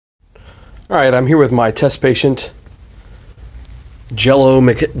All right, I'm here with my test patient, Jello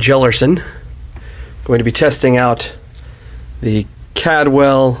McJellerson. Going to be testing out the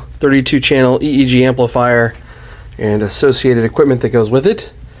Cadwell 32-channel EEG amplifier and associated equipment that goes with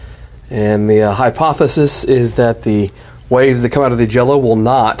it. And the hypothesis is that the waves that come out of the Jello will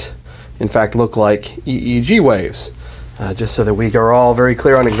not, in fact, look like EEG waves. Just so that we are all very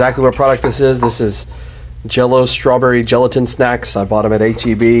clear on exactly what product this is. This is Jello Strawberry Gelatin Snacks. I bought them at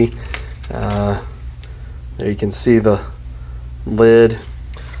H-E-B. There you can see the lid.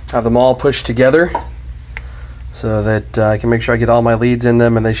 Have them all pushed together so that I can make sure I get all my leads in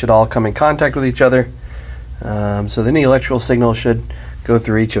them, and they should all come in contact with each other. So any electrical signal should go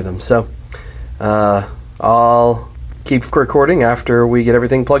through each of them. So I'll keep recording after we get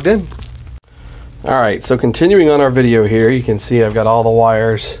everything plugged in. Alright, so continuing on our video here, you can see I've got all the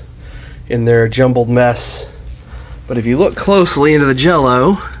wires in their jumbled mess. But if you look closely into the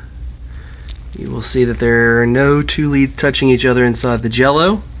Jello, you will see that there are no two leads touching each other inside the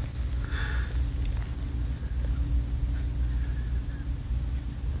Jello.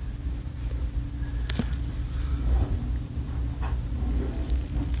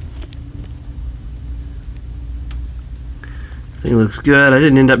 Everything looks good. I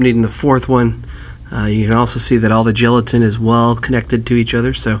didn't end up needing the fourth one. You can also see that all the gelatin is well connected to each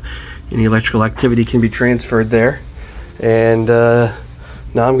other, so any electrical activity can be transferred there. And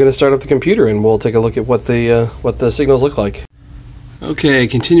now I'm going to start up the computer and we'll take a look at what the signals look like. Okay,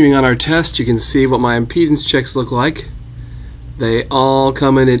 continuing on our test, you can see what my impedance checks look like. They all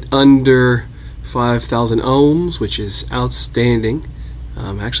come in at under 5,000 ohms, which is outstanding.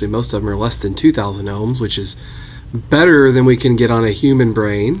 Actually, most of them are less than 2,000 ohms, which is better than we can get on a human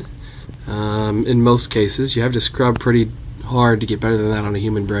brain. In most cases, you have to scrub pretty hard to get better than that on a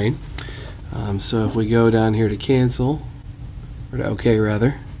human brain. So if we go down here to cancel, or to OK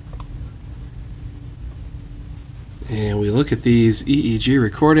rather, and we look at these EEG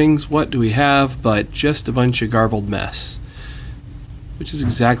recordings, what do we have but just a bunch of garbled mess, which is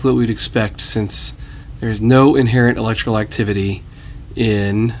exactly what we'd expect since there's no inherent electrical activity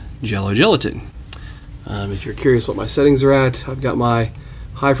in Jello gelatin. If you're curious what my settings are at, I've got my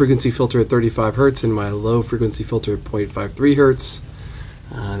high frequency filter at 35 Hertz and my low frequency filter at 0.53 Hertz.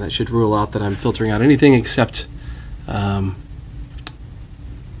 That should rule out that I'm filtering out anything except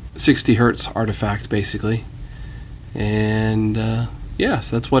 60 Hertz artifact, basically. And yeah,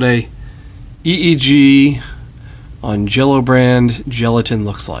 so that's what a EEG on Jello brand gelatin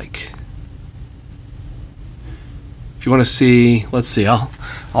looks like. If you want to see, let's see, I'll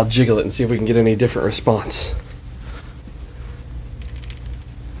jiggle it and see if we can get any different response.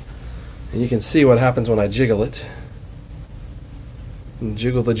 And you can see what happens when I jiggle it. And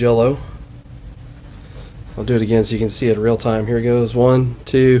jiggle the Jello. I'll do it again so you can see it real time. Here it goes. 1,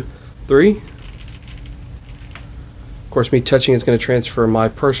 2, 3. Of course, me touching it's going to transfer my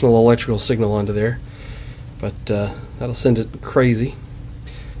personal electrical signal onto there, but that'll send it crazy.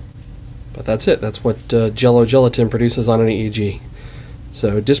 But that's it. That's what Jello gelatin produces on an EEG.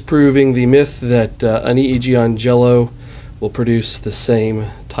 So disproving the myth that an EEG on Jello will produce the same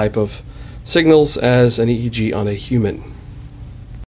type of signals as an EEG on a human.